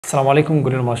السلام علیکم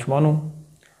ګرانو ماشومانو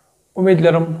امید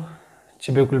لرم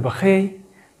چې بالکل بخیر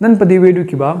نن په دې ویډیو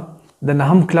کې به د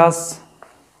نهم کلاس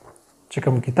چې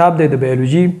کوم کتاب دی د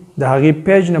بایولوژي د هغې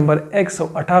پیج نمبر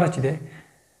 118 چې دی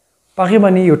په هغې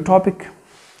باندې یو ټاپک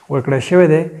ورکړی شوی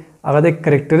دی هغه د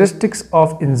کریکټریسټکس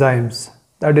آف انزایمز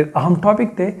دا ډېر اهم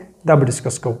ټاپک دی دا به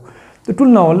ډسکس کوو د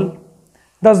ټول ناول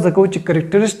دا زده کوو چې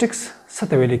کریکټریسټکس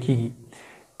څه ته ویل کېږي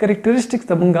کریکټریسټکس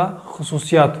ته موږ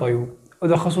خصوصیات وایو او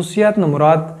د خصوصیات نه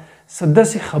مراد څه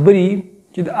داسې خبرې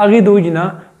چې د هغې د وجې نه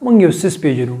موږ یو څیز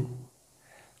پیژنو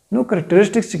نو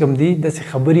کریکټریسټکس چې کوم دي داسې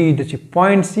خبرې داسې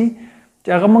پوینټس دي چې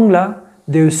هغه موږ له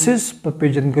د یو څیز په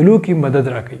پیژندګلو کې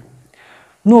مدد راکوي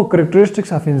نو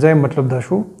کریکټریسټکس آف انزایم مطلب دا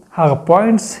شو هغه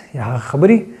پوینټس یا هغه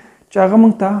خبرې چې هغه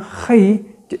موږ ته ښیي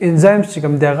چې انزایمز چې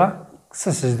کوم دی هغه څه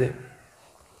څیز دی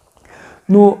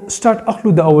نو سټارټ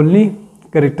اخلو د اولني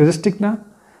کریکټریسټک نه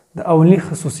د اولني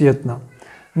خصوصیت نه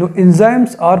نو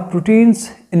enzymes are proteins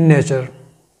in nature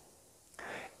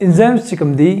enzymes چې کوم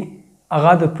دي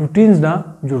هغه د پروټینز نه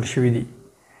جوړ شوي دي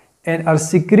and are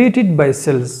secreted by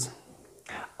cells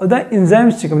او دا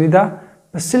enzymes چې کوم دي دا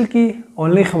په سیل کې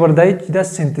اونلی خبر دی چې دا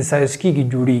سینتھسایز کیږي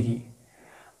جوړیږي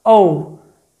او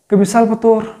که مثال په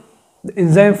تور د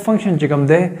انزایم فنکشن چې کوم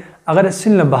دی هغه د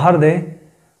سیل نه بهر دی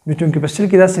نو چونکې په سیل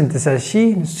کې دا سینتھسایز شي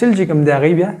نو سیل چې کوم دی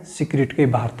هغه بیا سیکریټ کوي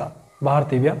بهر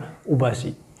ته بیا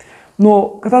وباسي نو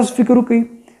که تاسو فکر وکړئ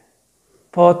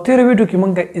په تېره ویډیو کې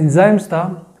موږ انزایمز ته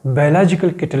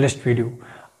بایولوژیکل کیټلیسټ ویلو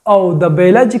او د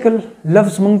بایولوژیکل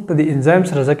لفظ موږ ته د انزایم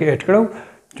سره ځکه ایډ کړو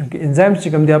چونکې انزایمز چې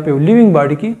کوم دی په یو لیوینګ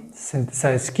باډي کې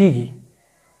سینتھسایز کیږي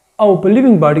او په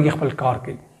لیوینګ باډي کې خپل کار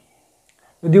کوي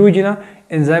نو دې وجې نه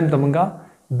انزایم ته موږ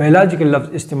بایولوژیکل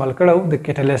لفظ استعمال کړو د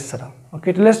کیټلیسټ سره او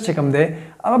کیټلیسټ چې کوم دی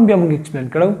هغه بیا موږ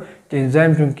ایکسپلین کړو چې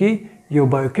انزایم چونکې یو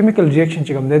بایوکیمیکل ریاکشن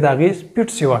چې کوم دی د هغې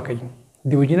سپیډ سیوا کوي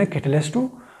دی وجې نه کیټلیسټ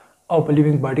او په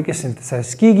لیوینګ باډي کې سینتھسایز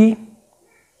کیږي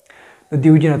نو دی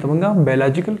وجې نه ته موږ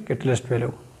بایولوژیکل کیټلیسټ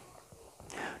ویلو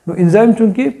نو انزایم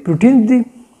چونکې پروټین دي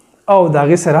او د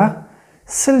هغې سره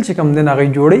سل چې کوم دی نو هغې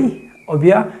جوړوي او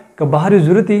بیا که بهر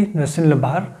ضرورت وي نو سل نه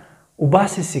بهر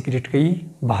وباسي سیکریټ کوي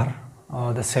بهر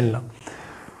د سل نه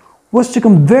اوس چې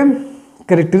کوم دویم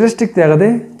کریکټریسټک دی هغه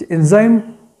دی چې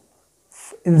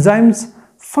enzymes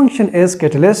function as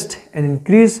catalyst and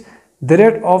increase the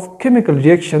rate of chemical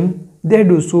reaction they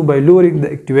do so by lowering the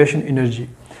activation energy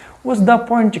اوس دا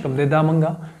پوینټ چې کوم دی دا موږ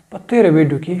په تېره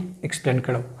ویډیو کې ایکسپلین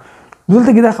کړو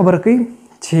دلته کې دا خبره کوي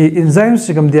چې انزایمز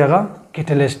چې کوم دی هغه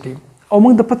کیټلیسټ دي او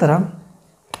موږ ته پته ده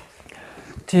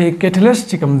چې کیټلیسټ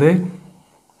چې کوم دی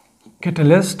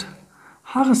کیټلیسټ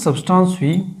هغه سبسټانس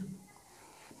وي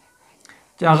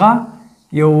چې هغه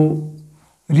یو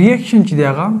ریاکشن چې دی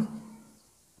هغه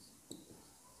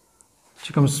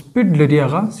چې کوم سپیډ لري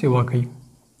هغه سیوا کوي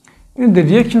د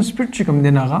ریاکشن سپیډ چې کوم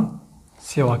دی هغه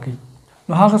سیوا کوي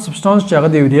نو هغه سبسټانس چې هغه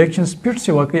د ریاکشن سپیډ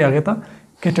سیوا کوي هغه ته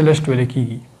کیټلیسټ ویل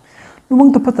کېږي نو موږ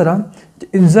ته پته ده چې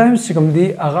انزایمز چې کوم دی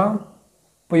هغه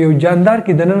په یو جاندار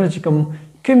کې دننه چې کوم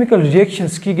کیمیکل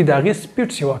ریاکشنز کېږي د هغې سپیډ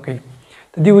سیوا کوي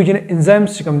د دې وجې نه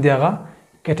انزایمز چې کوم دی هغه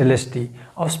کیټلیسټ دي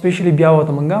او سپیشلی بیا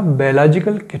ورته موږ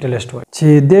بایولوژیکل کیټلیسټ وایو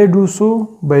چې دے ډو سو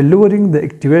بای لوورینګ د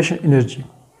اکټیویشن انرژي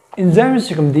انزایمز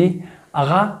چې کوم دی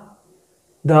هغه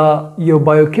د یو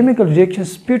بایوکیمیکل ریاکشن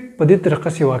سپیډ په دې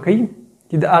طریقه سیوا کوي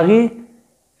چې د هغې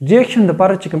ریاکشن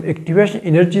دپاره چې کوم اکټیویشن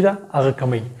انرژي ده هغه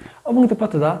کموي او موږ ته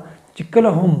پته ده چې کله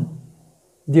هم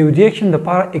د یو ریاکشن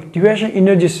دپاره اکټیویشن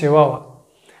انرژي سیوا وه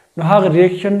نو هغه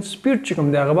ریاکشن سپیډ چې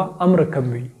کوم دی هغه به امره کم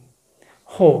وي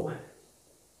خو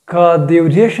که د یو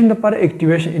ریاکشن دپاره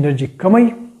اکټیویشن انرژي کمی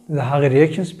د هغې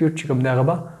ریاکشن سپیډ چې کوم دی هغه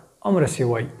به امره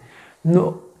سیوایي نو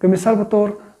که مثال په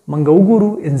طور موږ وګورو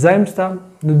انزایمز ته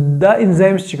نو دا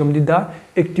انزایمز چې کوم دي دا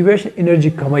اکټیویشن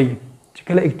انرژي کموي چې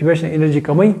کله اکټیویشن انرژي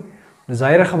کموي نو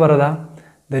ظاهره خبره ده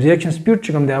د ریاکشن سپیډ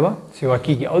چې کوم دی هغه سیوا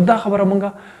کیږي او دا خبره موږ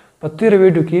په تېره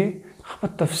ویډیو کې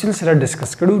په تفصیل سره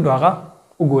ډسکس کړو نو هغه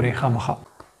وګورئ خامخا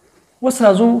اوس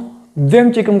راځو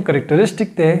دویم چې کوم کریکټریسټک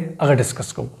دی هغه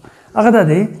ډسکس کوو هغه دا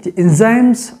دی چې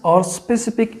انزایمز آر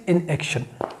سپیسیفیک ان ایکشن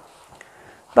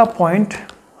دا پوینټ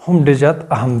هم ډېر زیات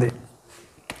اهم دی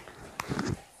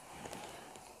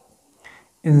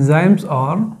enzymes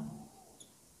are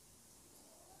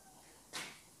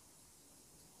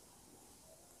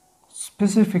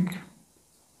specific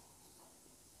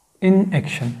in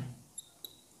action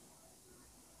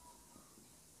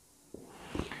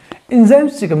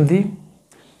enzymes چې کوم دي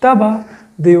دا به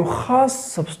د یو خاص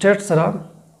سبسټیټ سره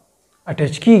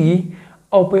اټیچ کیږي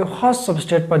او په یو خاص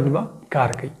سبسټیټ باندې به کار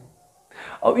کوي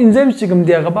او انزایمز چې کوم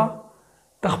دی هغه به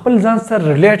د خپل ځان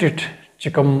سره ریلیټډ چې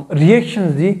کوم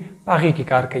ریاکشنز دي په هغې کې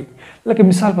کار کوي لکه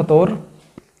مثال په طور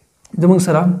زموږ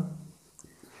سره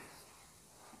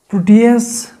پروټیز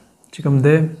چې کوم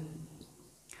دی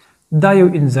دا یو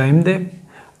انزایم دی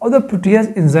او دا پروټیز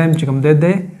انزایم چې کوم دی د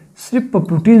صرف په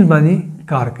پروټینز باندې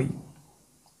کار کوي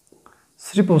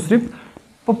صرف او صرف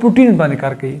په پروټینز باندې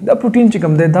کار کوي دا پروټین چې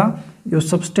کوم دی دا یو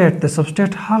سبسټیټ دی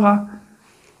سبسټیټ هغه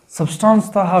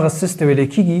سبسټانس ته هغه سیس ته ویل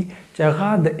کېږي چې هغه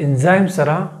د انزایم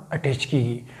سره اټیچ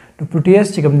کېږي نو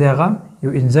پروټیز چې کوم دی هغه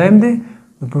یو انزایم دی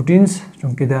نو پروټینز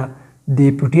چونکې دا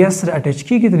د پروټیز سره اټیچ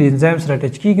کېږي د انزایم سره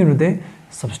اټیچ کېږي نو د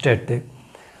سبسټیټ دی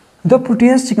دا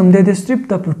پروټیز چې کوم دی د صرف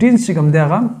د پروټینز چې کوم دی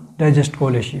هغه ډایجسټ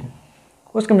کولی شي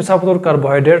اوس که مثال په طور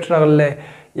کاربوهایډریټ راغلی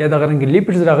یا دغه رنګې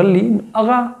لیپډز راغلي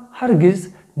هغه هرګز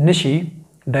نشي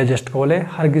ډایجسټ کولی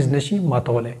هرګز نشي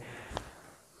ماتولی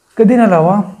که دې نه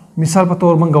علاوه مثال په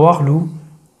طور موږ واخلو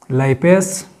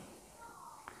لایپیز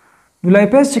نو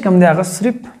لایپیز چې کوم دی هغه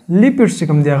صرف لیپډز چې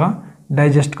کوم دی هغه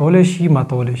ډایجسټ کولی شي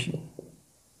ماتولی شي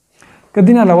که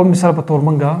دې نه علاوه مثال په طور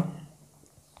موږ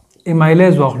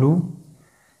ایمایلیز واخلو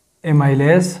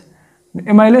ایمایلیز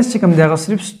چې کوم دی هغه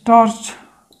صرف سټارچ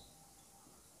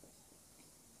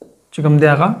چې کوم دی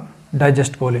هغه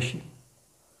ډایجسټ کولی شي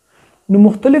نو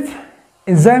مختلف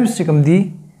انزایمز چې کوم دي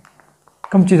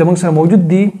کوم چې زموږ سره موجود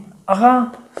دي هغه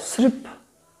صرف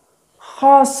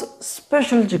خاص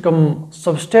سپیشل چې کوم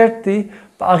سبسټیټ دی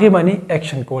په هغې باندې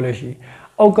ایکشن کولی شي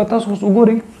او که تاسو اوس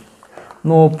وګورئ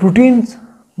نو پروټینز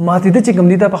ماتېده چې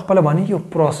کوم دي دا په خپله باندې یو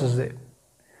پروسس دی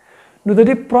نو د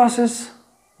دې پروسس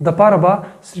دپاره به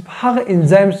صرف هغه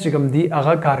انزایمز چې کوم دي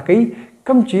هغه کار کوي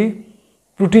کوم چې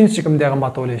پروټینز چې کوم دی هغه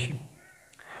ماتولی شي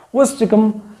اوس چې کوم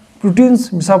پروټینز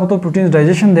مثال په طور پروټینز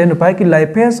ډایجیشن دی نو پای کې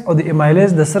لایپیز او د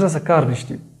ایمایلیز د سره څه کار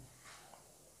نشته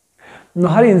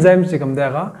نو هر انزایم چې کوم دی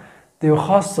هغه د یو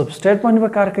خاص سبسټیټ باندې به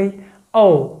کار کوي او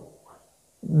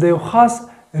د یو خاص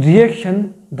ریاکشن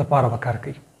دپاره به کار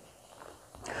کوي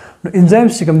نو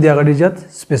انزایمز چې کوم دی هغه ډېر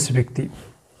زیات سپیسیفیک دي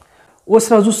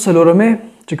اوس راځو څلورمې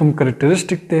چې کوم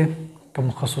کریکټرسټیک دی کوم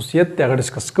خصوصیت دی هغه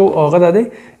ډسکس کوو او هغه دا دی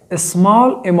a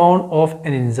small amount of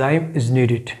an enzyme is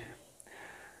needed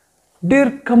ډېر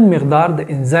کم مقدار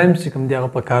د انزایم چې کوم دی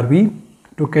هغه پکار وي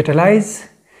to catalyze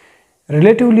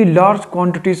relatively large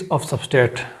quantities of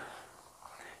substrate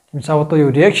مثال وته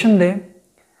یو ریاکشن دی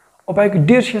او پای کې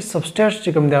ډېر شي سبسټیټ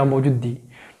چې کوم دی هغه موجود دي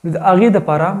نو د هغې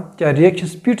دپاره چې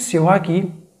ریاکشن سپیډ سیوا کړي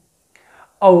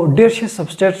او ډېر شي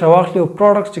سبسټیټ راواخلي او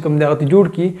پروډکټس چې کوم دی هغه ته جوړ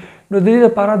کړي نو د دې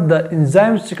لپاره د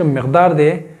انزایمز چې کوم مقدار دی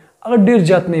هغه ډېر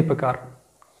زیات نه پکار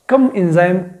کم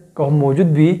انزایم که هم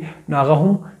موجود وي نو هغه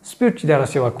هم سپیډ چې دی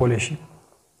هغه سیوا کولی شي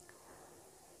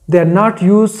they are not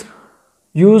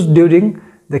used during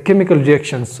the chemical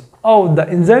reactions او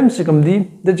د انزایمز چې کوم دي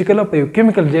د چې کله په یو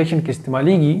کیمیکل ریاکشن کې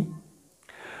استعمالیږي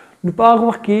نو په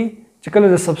هغه وخت کې چې کله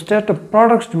د سبسټیټ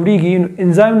پروډکټس جوړیږي نو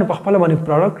انزایم نه په خپله باندې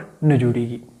پروډکټ نه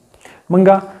جوړیږي موږ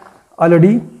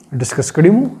الریډي ډسکس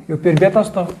کړي مو یو پیر بیا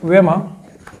تاسو ته وایم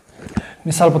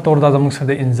مثال په طور دا زموږ سره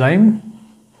د انزایم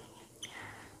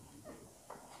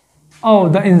او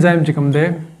دا انزایم چې کوم دی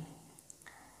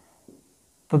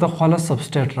ته د خالص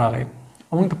سبسټیټ راغی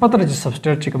او موږ ته پته ده چې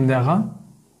سبسټیټ چې کوم دی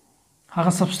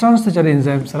هغه سبسټانس ته چې د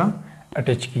انزایم سره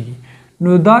اټیچ کېږي نو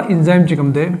دا انزایم چې کوم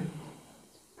دی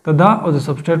ته دا او د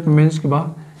سبسټیټ په منځ کې به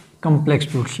کمپلیکس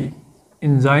جوړ شي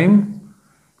انزایم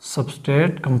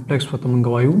سبسټیټ کمپلیکس ورته موږ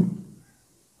وایو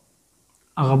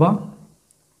هغه به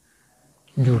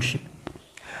جوړ شي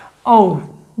او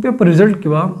بیا په ریزلټ کې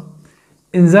به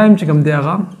انزایم چې کوم دی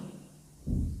هغه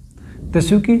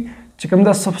داسې وکړي چې کوم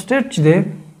دا سبسټیټ چې دی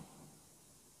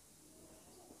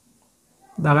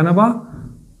د هغه نه به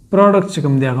پروډکټ چې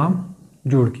کوم دی هغه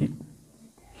جوړ کړي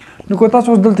نو که تاسو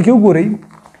اوس دلته کې وګورئ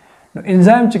نو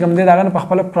انزایم چې کوم دی د هغه نه په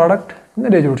خپله پروډکټ نه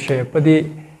دی جوړ شوی په دې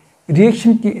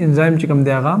ریاکشن کې انزایم چې کوم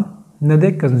دی هغه نه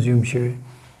دی کنزیوم شوی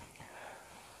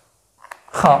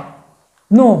ښه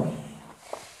نو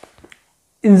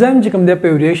انزایم چې کوم دی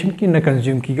په یو ریاکشن کې نه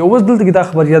کنزیوم کېږي اوس دلته کې دا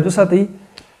خبر یاد وساتئ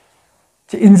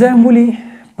چې انزایم ولې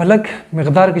په لږ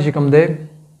مقدار کې چې کوم دی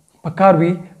پکار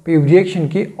وي په یو ریاکشن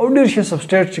کې او ډېر شي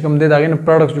سبسټیټ چې کوم دی د هغې نه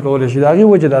پروډکټس جوړولی شي د هغې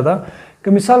وجه دا ده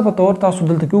که مثال په طور تاسو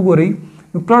دلته کې وګورئ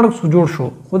نو پروډکټس خو جوړ شو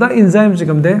خو دا انزایم چې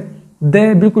کوم دی دی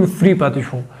بالکل فری پاتې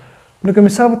شو نو که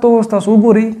مثال په طور تاسو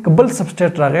وګورئ که بل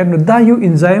سبسټیټ راغی نو دا یو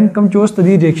انزایم کوم چې اوس د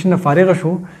دې ریاکشن نه فارغه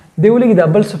شو دی ولګي دا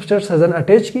بل سبسټیټ سره ځان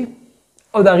اټیچ کړي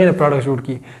او د هغې نه پروډکټ جوړ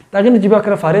کړي د هغې نه چې بیا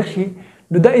کله فارغ شي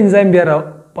نو دا انزایم بیا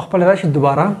په خپله راشي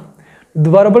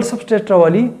دوباره بل سبسټیټ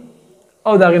راوالي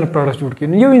او د هغې نه پروډکټ جوړ کړي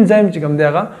نو یو انزایم چې کوم دی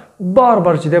هغه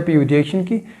بار چې دی په یو ریاکشن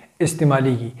کې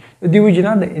استعمالیږي د دې وجې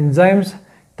نه د انزایمز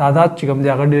تعداد چې کوم دی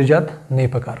هغه ډېر زیات نه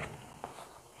پکار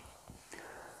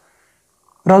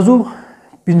راځو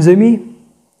پنځمي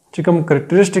چې کوم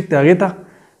کریکټرسټیک دی هغې ته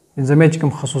پنځمې چې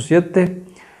کوم خصوصیت دی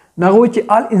نو هغه وایي چې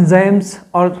all enzymes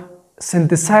are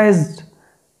synthesized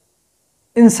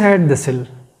inside the cell.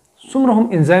 څومره هم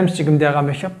enzymes چې کوم دی هغه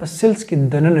همیشه په cells کې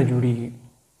دننه جوړیږي.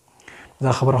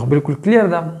 دا خبره بالکل کلیر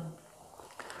ده.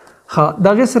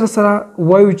 دا غي سره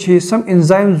وایو چې some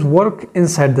enzymes work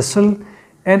inside the cell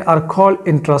and are called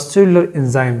intracellular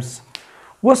enzymes.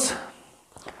 وس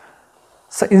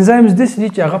enzymes د سړي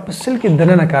چې هغه په سل کې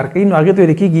دننه کار کوي نو هغه ته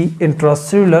ویل کېږي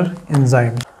intracellular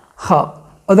enzymes.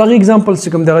 او دا غي एग्जांपल چې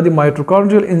کوم دغه د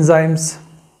mitochondrial enzymes.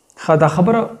 دا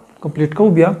خبره کمپلیټ کوو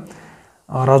بیا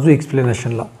راځو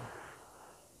ایکسپلینیشن لا.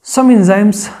 Some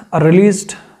enzymes are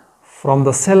released from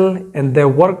the cell and they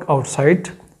work outside.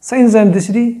 Some enzymes د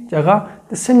سړي چې هغه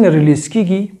د سل نه ریلیز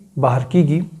کیږي بهر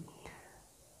کیږي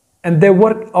and they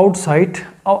work outside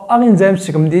او هغه enzymes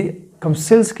چې کوم دي کوم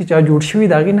سیلز کې چې جوړ شوی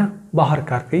دا غینه بهر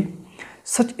کار کوي.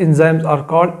 Such enzymes are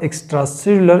called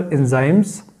extracellular enzymes.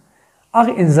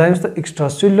 هغه enzymes ته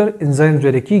extracellular enzymes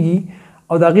ویل کېږي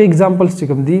او دا غي examples چې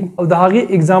کوم دي او دا غي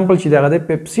example چې دا د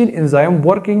pepsin enzyme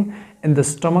working in the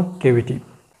stomach cavity.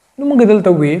 نو موږ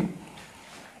دلته وی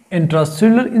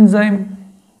intracellular enzyme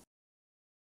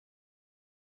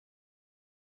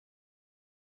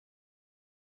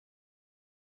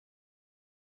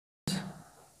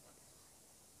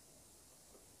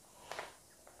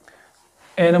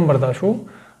A number دا شو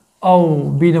او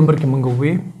B number کې موږ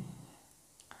وی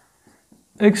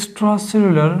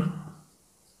extracellular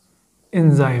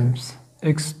enzymes.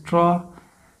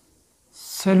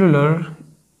 Extracellular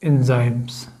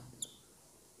enzymes.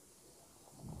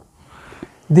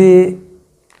 The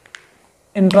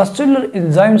intracellular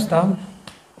enzymes ته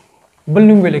بل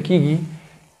نوم ویل کېږي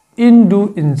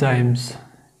endoenzymes.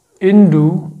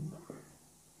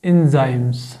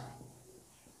 endoenzymes.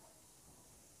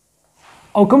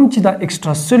 او کوم چې دا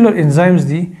extracellular enzymes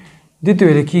دي دته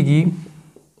ویل کېږي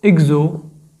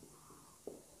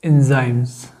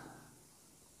exoenzymes.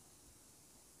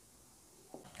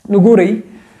 نو ګورئ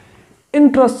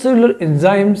intracellular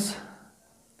enzymes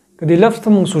کدی لفظ ته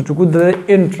موږ سوچو کو د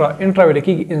انټرا ویل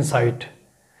کېږي انسایډ.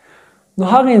 نو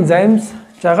هغه enzymes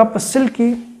چې هغه په سل کې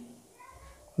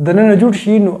دننه جوړ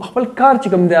شي نو خپل کار چې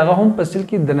کوم دی هغه هم په سل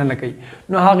کې دننه کوي.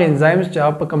 نو هغه enzymes چې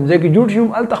هغه په کوم ځای کې جوړ شي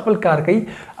هم الته خپل کار کوي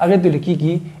هغه ته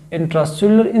لیکيږي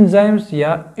intracellular enzymes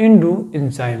یا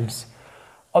endoenzymes.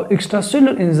 او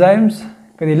extracellular enzymes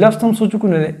کدی لفظ هم سوچو کو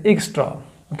نه extra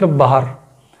مطلب بهر.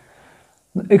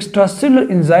 extracellular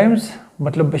enzymes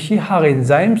مطلب بشي هغه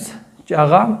enzymes چې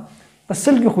هغه په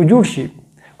سل کې خو جوړ شي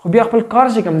خو بیا خپل کار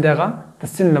چې کوم دی هغه د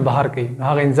سل نه بهر کوي.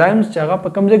 هغه enzymes چې هغه په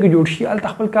کوم ځای کې جوړ شي الته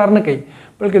خپل کار نه کوي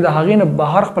بلکې د هغې نه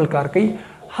بهر خپل کار کوي.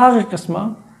 هغه قسمه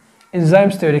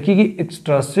enzymes ته ویل کېږي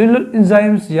extracellular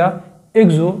enzymes یا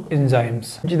exoenzymes.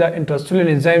 چې دا intracellular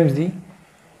enzymes دي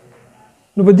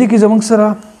نو په دې کې زموږ سره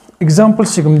example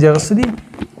چې کوم دی هغه څه دي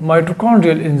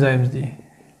mitochondrial enzymes دي.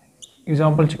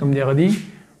 example چې کوم دی هغه دي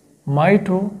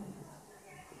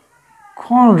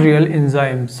mitochondrial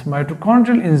enzymes.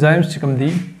 mitochondrial enzymes چې کوم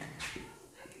دي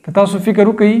که تاسو فکر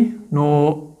وکړئ نو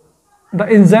دا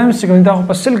enzymes چې کوم دا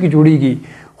په سل کې جوړیږي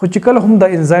خو چې کله هم دا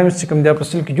enzymes چې کوم دا په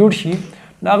سل کې جوړ شي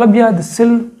نو هغه بیا د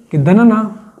سل کې دننه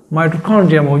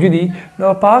mitochondria موجود دي نو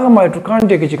په هغه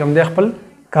mitochondria کې چې کوم دی خپل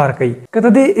کار کوي. کته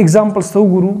دې examples ته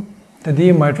وګورو ته دې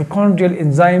mitochondrial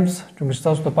enzymes چې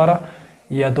تاسو لپاره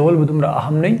یادول به دومره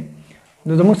اهم نه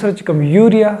نو زموږ سره چې کوم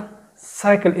یوریا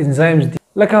سایکل enzymes دي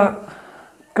لکه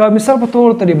که مثال په تور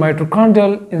ته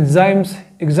mitochondrial enzymes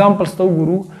examples ته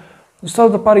وګورو تاسو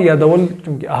لپاره یادول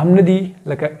چې اهم نه دي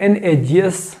لکه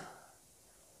NAGS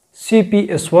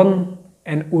CPS1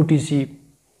 and OTC.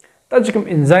 دا چې کوم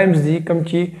enzymes دي کوم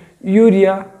چې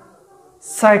یوریا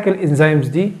سایکل enzymes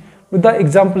دي نو دا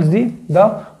examples دي دا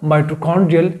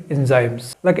mitochondrial enzymes.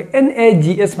 لکه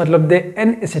NAGS مطلب دی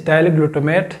N-acetyl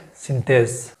glutamate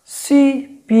synthase.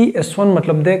 CPS1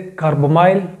 مطلب دی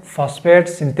carbamyl phosphate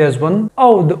synthase 1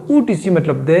 او د OTC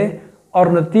مطلب دی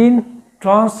ornithine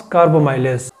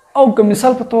transcarbamylase. او که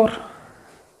مثال په تور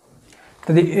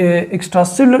ته د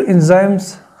extracellular enzymes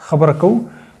خبره کوو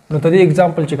نو ته د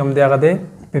example چې کوم دی هغه دی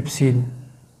pepsin.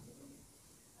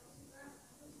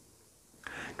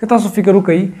 که تاسو فکر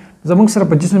وکړئ زموږ سره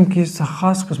په جسم کې څه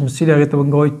خاص قسم سیل هغه ته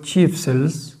وایي چیف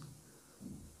سیلز.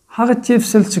 هغه چیف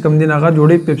سیلز چې کوم دي هغه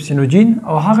جوړي پیپسینوجین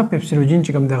او هغه پیپسینوجین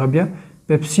چې کوم دی هغه بیا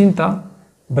پیپسین ته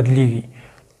بدلیږي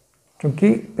چونکه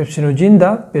پیپسینوجین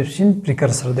دا پیپسین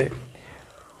پریکرسر دی.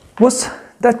 وس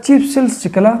دا چیف سیلز چې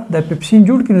کله دا پیپسین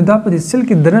جوړ کړي دا په دې سیل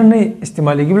کې دننه نه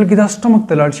استعمالېږي بلکې دا سټمک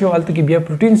ته لاړ شي او هلته کې بیا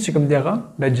پروټینز چې کوم دی هغه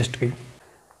ډایجسټ کوي.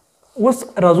 وس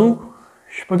راځو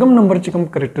شپږم نمبر چې کوم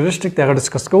کریکټریسټک دی هغه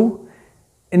ډسکس کوو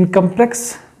in complex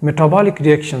metabolic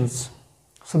reactions.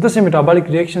 So this is metabolic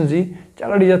reactions دي چې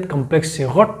هغه ډېر complex دي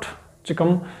غټ چې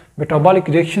کوم metabolic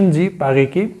reactions دي په هغې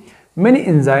کې many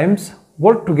enzymes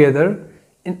work together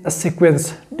in a sequence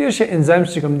ډیر شي انزایمز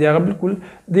چې کوم دی هغه بالکل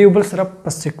د یو بل سره په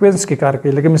سیکوینس کې کار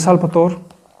کوي. لکه مثال په تور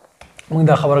موږ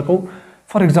دا خبره کوو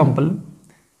فار ایگزامپل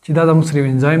چې دا زموږ سره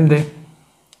انزایم دی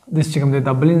دس چې کوم دی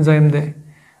دا بل انزایم دی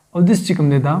او دس چې کوم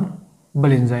دی دا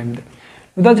بل انزایم دی.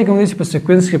 نو دا چې کوم دی په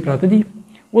سیکوینس کې پراته دي.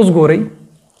 اوس ګورئ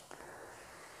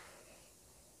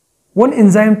one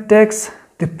enzyme takes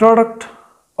the product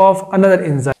of another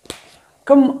enzyme.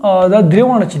 کوم دا درې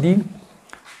وانه چې دي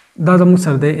دا زموږ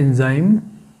سره د انزایم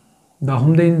دا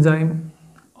هم د انزایم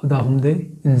او دا هم د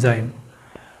انزایم.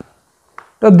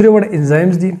 دا درې وړه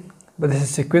انزایمز دي په داسې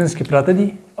سیکوینس کې پراته دي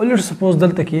او لیټ سپوز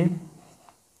دلته کې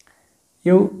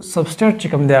یو سبسټریټ چې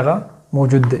کوم دی هغه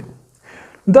موجود دی.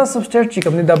 دا سبسټریټ چې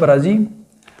کوم دی دا به راځي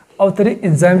او تر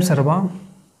انزایم سره به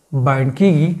بایند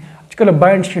کېږي. چې کله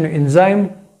بایند شي نو انزایم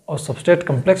او سبسټریټ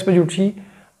کمپلیکس به جوړ شي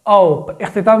او په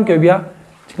اختتام کې بیا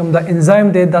چې کوم دا انزایم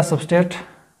دی دا سبسټریټ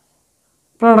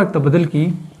پروډکټ ته بدل کی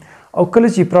او کله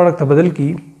چې پروډکټ ته بدل کی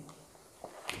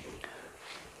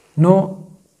نو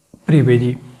پری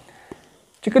ویدي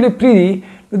چې کله پری دی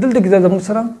نو دلته کې زموږ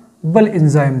سره بل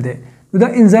انزایم دی. نو دا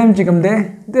انزایم چې کوم دی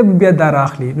د بیا دا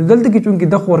راخلي. نو دلته کې چونکې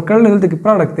د خور کړل دلته کې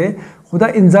پروډکټ دی خو دا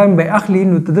انزایم به اخلي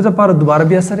نو د لپاره دوباره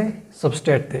بیا سره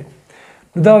سبسټریټ دی.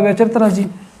 نو دا بیا چرته راځي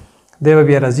دی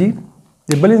بیا راځي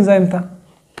د بل انزایم ته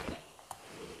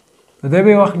نو دی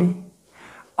به واخلي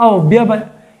او بیا به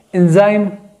انزایم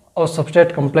او سبسټریټ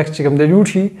کمپلیکس چې کوم دی جوړ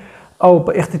شي او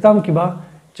په اختتام کې به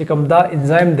چې کوم دا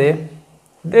انزایم دی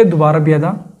د دوباره بیا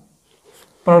دا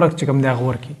پروډکټ چې کوم دی هغه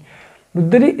ورکړي. نو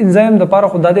د دې انزایم دپاره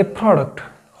خو دا دی پروډکټ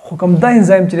خو کوم دا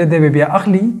انزایم چې دی بیا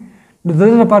اخلي نو د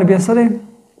دې لپاره بیا څه دی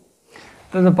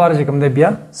د دې لپاره چې کوم دی بیا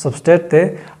سبسټریټ دی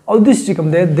او دس چې کوم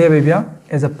دی بیا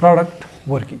ایز ا پروډکټ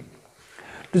ورکړي.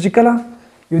 نو چې کله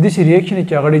یو داسې ریاکشن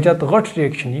چې هغه ډېر زیات غټ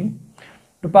ریاکشن وي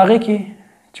نو په هغې کې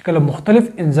چې کله مختلف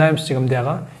انزایمز چې کوم دی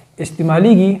هغه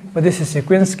استعمالیږي په داسې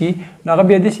سیکوینس کې نو هغه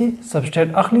بیا داسې سبسټریټ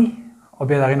اخلي او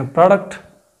بیا د هغې نه پروډکټ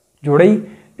جوړوي.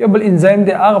 بیا بل انزایم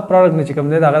دی هغه پروډکټ نه چې کوم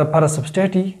دی د هغه لپاره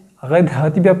سبسټریټ وي هغه د هغه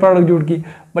بیا پروډکټ جوړ کړي.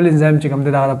 بل انزایم چې کوم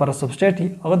دی د هغه لپاره سبسټریټ وي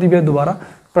هغه بیا دوباره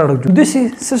پروډکټ جوړ. داسې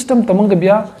سیسټم ته موږ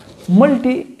بیا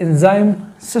ملټي انزایم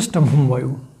سیسټم هم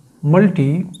وایو.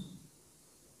 ملټي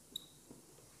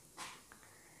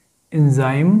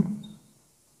enzyme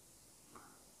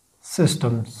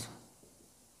systems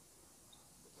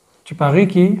چې په هغې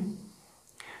کې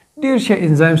ډېر شي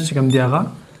انزایمز چې کوم دی هغه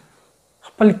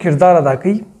خپل کردار ادا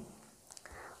کوي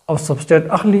او سبسټریټ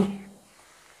اخلي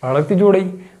پروډکټ جوړوي.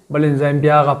 بل انزایم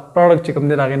بیا هغه پروډکټ چې کوم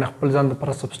دی د هغې نه خپل ځان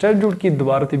دپاره سبسټریټ جوړ کړي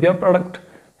دوباره ته بیا پروډکټ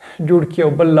جوړ کړي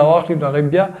او بل لا واخلي نو هغې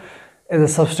بیا ایز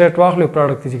ا سبسټریټ واخلي او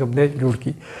پروډکټ چې کوم دی جوړ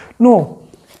کړي. نو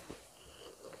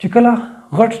چې کله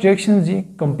غټ ریاکشنز دي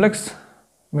کمپلیکس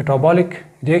میټابولیک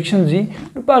ریاکشنز دي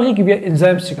نو په هغې کې بیا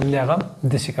انزایمز چې کوم دی هغه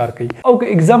داسې کار کوي. او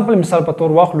که اگزامپل مثال په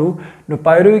تور واخلو نو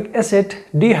پایرویک اسید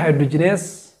ډي هایډروجنیز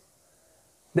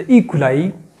د ایکولای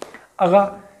هغه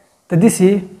د داسې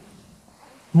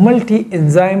ملټي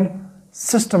انزایم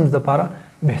سیسټمز دپاره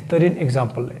بهترین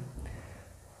اگزامپل دی.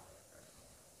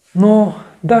 نو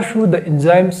دا شو د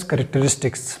انزایمز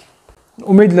کریکټریسټکس.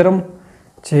 امید لرم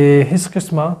چې هیڅ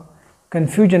قسمه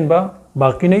کنفیوژن به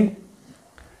باقی نه وي.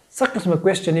 څه قسمه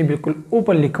کوېسچن یې بالکل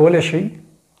اوپنلی کولی شئ.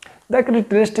 دا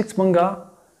کریکټریسټکس موږ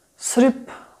صرف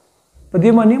په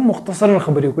دې باندې مختصرا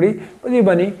خبرې وکړې په دې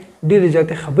باندې ډېرې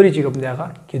زیاتې خبرې چې کوم دی هغه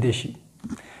کیدی شي.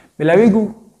 ملاویږو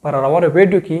پر راوړه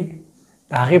ویډیو کې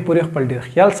د هغې پورې خپل ډېر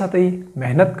خیال ساتئ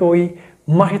محنت کوئ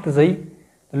مخې ته ځئ.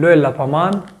 لوی الله په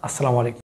امان. السلام علیکم.